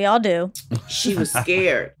 As we all do. She was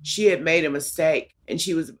scared. She had made a mistake. And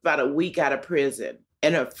she was about a week out of prison.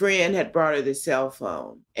 And her friend had brought her the cell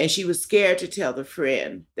phone. And she was scared to tell the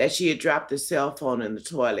friend that she had dropped the cell phone in the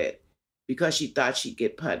toilet because she thought she'd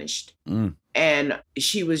get punished. And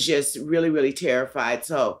she was just really, really terrified.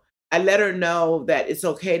 So I let her know that it's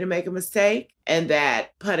okay to make a mistake and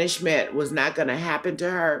that punishment was not going to happen to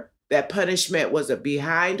her, that punishment was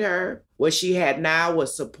behind her. What she had now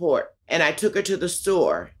was support. And I took her to the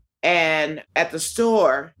store. And at the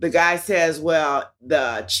store, the guy says, well,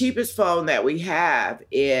 the cheapest phone that we have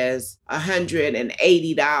is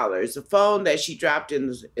 $180. The phone that she dropped in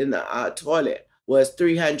the toilet was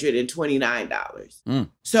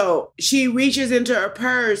 $329. So she reaches into her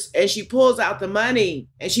purse and she pulls out the money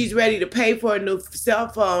and she's ready to pay for a new cell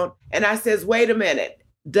phone. And I says, wait a minute,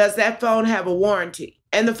 does that phone have a warranty?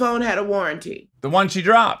 And the phone had a warranty. The one she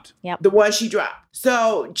dropped. Yep. The one she dropped.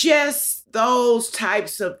 So just those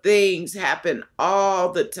types of things happen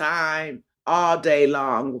all the time, all day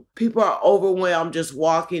long. People are overwhelmed just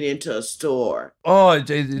walking into a store. Oh,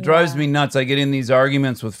 it drives me nuts. I get in these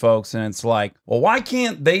arguments with folks and it's like, well, why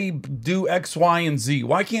can't they do X, Y, and Z?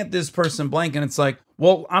 Why can't this person blank? And it's like,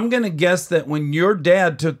 well, I'm going to guess that when your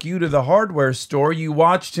dad took you to the hardware store, you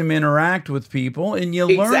watched him interact with people and you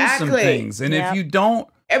learned some things. And if you don't,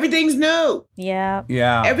 everything's new. Yeah.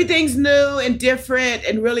 Yeah. Everything's new and different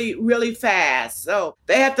and really, really fast. So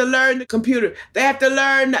they have to learn the computer. They have to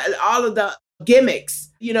learn all of the gimmicks.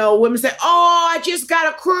 You know, women say, oh, I just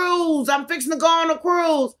got a cruise. I'm fixing to go on a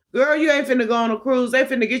cruise. Girl, you ain't finna go on a cruise. They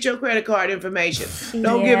finna get your credit card information.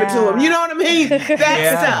 Don't give it to them. You know what I mean?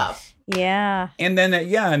 That stuff. Yeah. And then,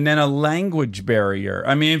 a language barrier.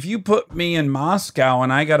 I mean, if you put me in Moscow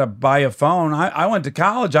and I got to buy a phone, I went to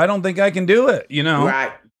college. I don't think I can do it, you know?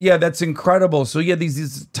 Right. Yeah, that's incredible. So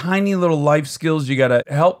these tiny little life skills, you got to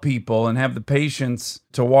help people and have the patience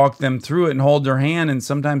to walk them through it and hold their hand. And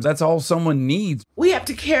sometimes that's all someone needs. We have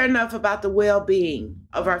to care enough about the well-being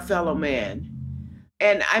of our fellow man.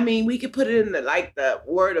 And I mean, we could put it in the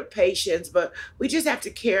word of patience, but we just have to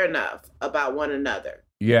care enough about one another.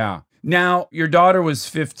 Yeah. Now, your daughter was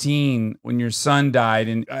 15 when your son died,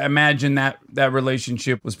 and I imagine that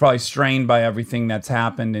relationship was probably strained by everything that's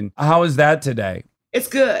happened. And how is that today? It's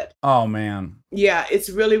good. Oh, man. Yeah, it's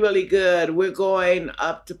really, really good. We're going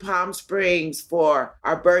up to Palm Springs for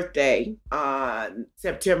our birthday on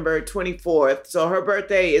September 24th. So her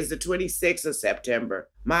birthday is the 26th of September.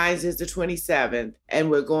 Mine is the 27th. And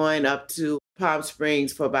we're going up to Palm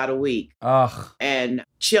Springs for about a week. Ugh. And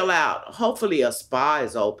chill out. Hopefully a spa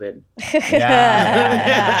is open.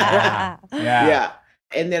 Yeah. Yeah.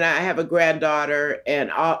 And then I have a granddaughter,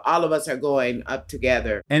 and all of us are going up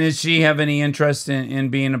together. And does she have any interest in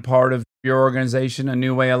being a part of your organization, A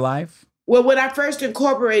New Way of Life? Well, when I first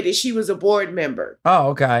incorporated, she was a board member. Oh,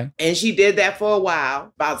 okay. And she did that for a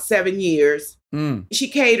while, about 7 years. She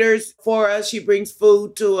caters for us. She brings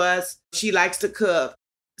food to us. She likes to cook.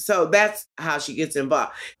 So that's how she gets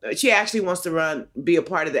involved. She actually wants to be a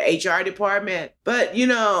part of the HR department. But, you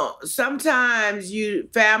know, sometimes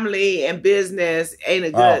family and business ain't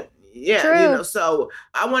a good, True. You know, so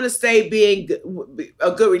I want to stay being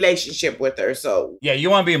a good relationship with her. So yeah, you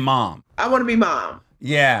want to be a mom. I want to be mom.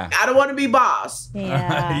 Yeah. I don't want to be boss.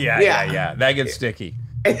 Yeah. Yeah. That gets sticky.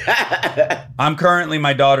 I'm currently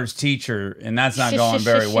my daughter's teacher, and that's not going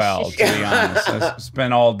very well, to be honest. I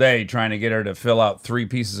spent all day trying to get her to fill out 3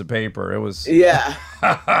 pieces of paper. It was... Yeah.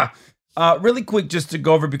 Really quick, just to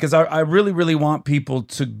go over, because I really, really want people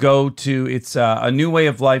to go to, it's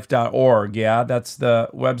anewwayoflife.org. Yeah, that's the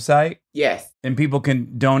website. Yes. And people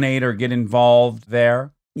can donate or get involved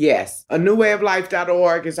there. Yes.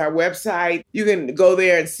 anewwayoflife.org is our website. You can go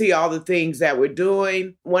there and see all the things that we're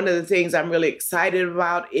doing. One of the things I'm really excited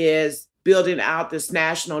about is building out this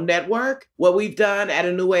national network. What we've done at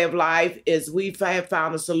A New Way of Life is we have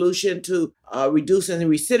found a solution to reducing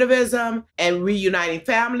recidivism and reuniting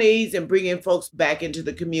families and bringing folks back into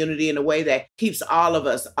the community in a way that keeps all of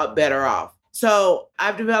us better off. So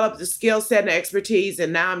I've developed the skill set and expertise,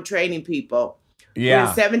 and now I'm training people. Yeah. We're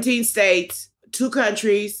in 17 states, 2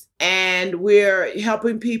 countries, and we're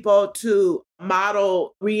helping people to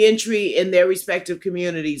model reentry in their respective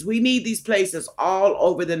communities. We need these places all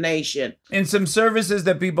over the nation. And some services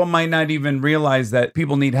that people might not even realize that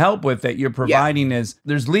people need help with that you're providing is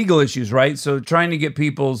there's legal issues, right? So trying to get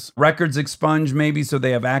people's records expunged maybe so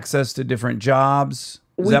they have access to different jobs.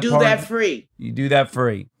 We do that free. You do that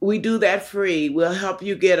free. We do that free. We'll help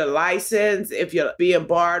you get a license if you're being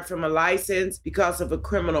barred from a license because of a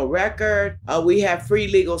criminal record. We have free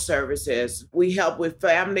legal services. We help with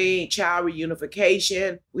family, child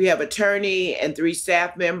reunification. We have attorney and 3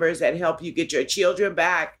 staff members that help you get your children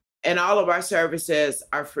back. And all of our services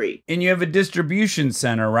are free. And you have a distribution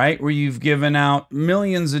center, right? Where you've given out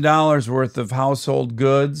millions of dollars worth of household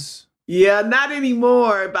goods. Yeah, not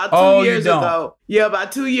anymore. About 2 years ago. Yeah,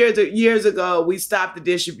 about 2 years ago, we stopped the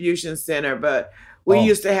distribution center, but we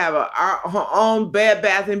used to have our own Bed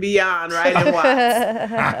Bath & Beyond right in Watts.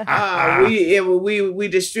 We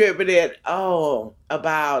distributed,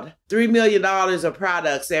 about $3 million of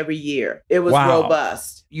products every year. It was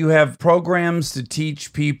robust. You have programs to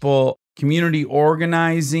teach people community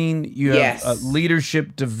organizing. You have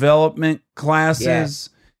leadership development classes. Yes.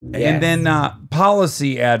 And then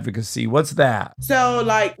policy advocacy. What's that? So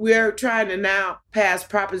we're trying to now pass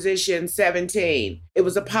Proposition 17. It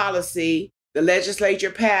was a policy. The legislature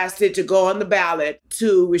passed it to go on the ballot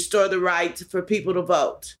to restore the right for people to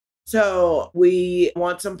vote. So we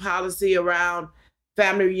want some policy around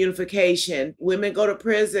family reunification. Women go to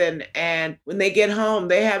prison, and when they get home,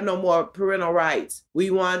 they have no more parental rights. We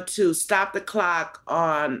want to stop the clock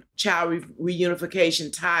on child reunification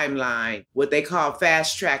timeline, what they call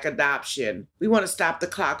fast track adoption. We want to stop the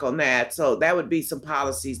clock on that. So that would be some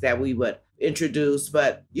policies that we would introduce,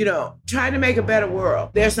 but, trying to make a better world.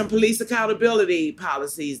 There's some police accountability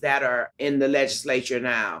policies that are in the legislature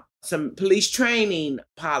now, some police training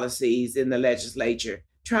policies in the legislature,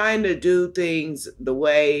 trying to do things the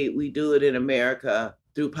way we do it in America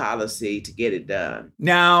through policy to get it done.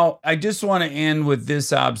 Now, I just want to end with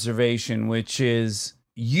this observation, which is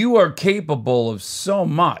you are capable of so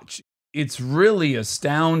much. It's really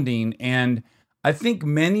astounding. And I think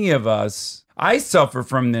many of us, I suffer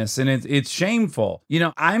from this, and it's shameful.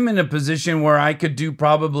 I'm in a position where I could do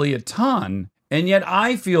probably a ton, and yet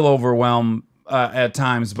I feel overwhelmed at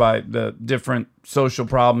times by the different social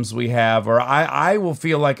problems we have, or I will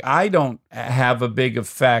feel like I don't have a big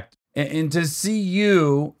effect. And to see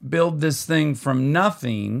you build this thing from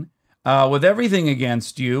nothing, with everything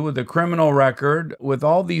against you, with a criminal record, with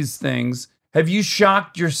all these things, have you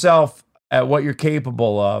shocked yourself at what you're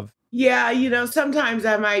capable of? Yeah, sometimes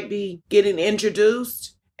I might be getting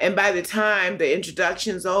introduced, and by the time the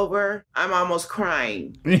introduction's over, I'm almost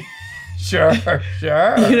crying. Sure.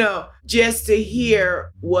 Just to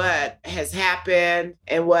hear what has happened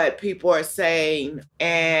and what people are saying.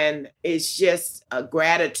 And it's just a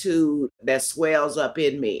gratitude that swells up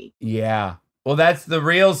in me. Yeah. Well, that's the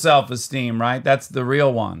real self-esteem, right? That's the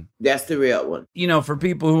real one. That's the real one. For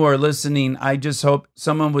people who are listening, I just hope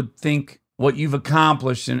someone would think what you've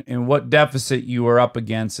accomplished and what deficit you are up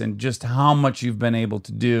against and just how much you've been able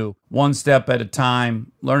to do one step at a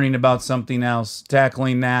time, learning about something else,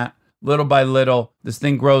 tackling that little by little. This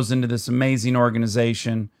thing grows into this amazing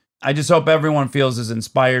organization. I just hope everyone feels as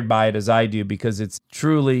inspired by it as I do, because it's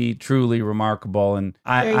truly, truly remarkable. And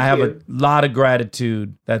I have a lot of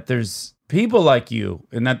gratitude that there's people like you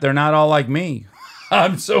and that they're not all like me.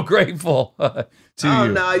 I'm so grateful. Oh,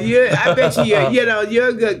 no, I bet you're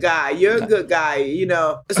a good guy. You're a good guy.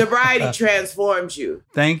 Sobriety transforms you.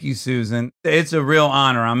 Thank you, Susan. It's a real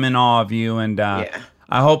honor. I'm in awe of you. And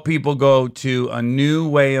I hope people go to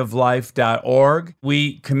anewwayoflife.org.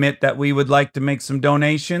 We commit that we would like to make some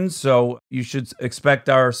donations, so you should expect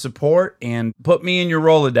our support and put me in your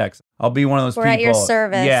Rolodex. I'll be one of those people. We're at your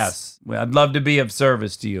service. Yes. I'd love to be of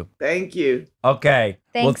service to you. Thank you. Okay.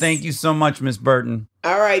 Thanks. Well, thank you so much, Miss Burton.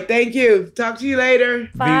 All right. Thank you. Talk to you later.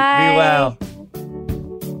 Bye. Be well.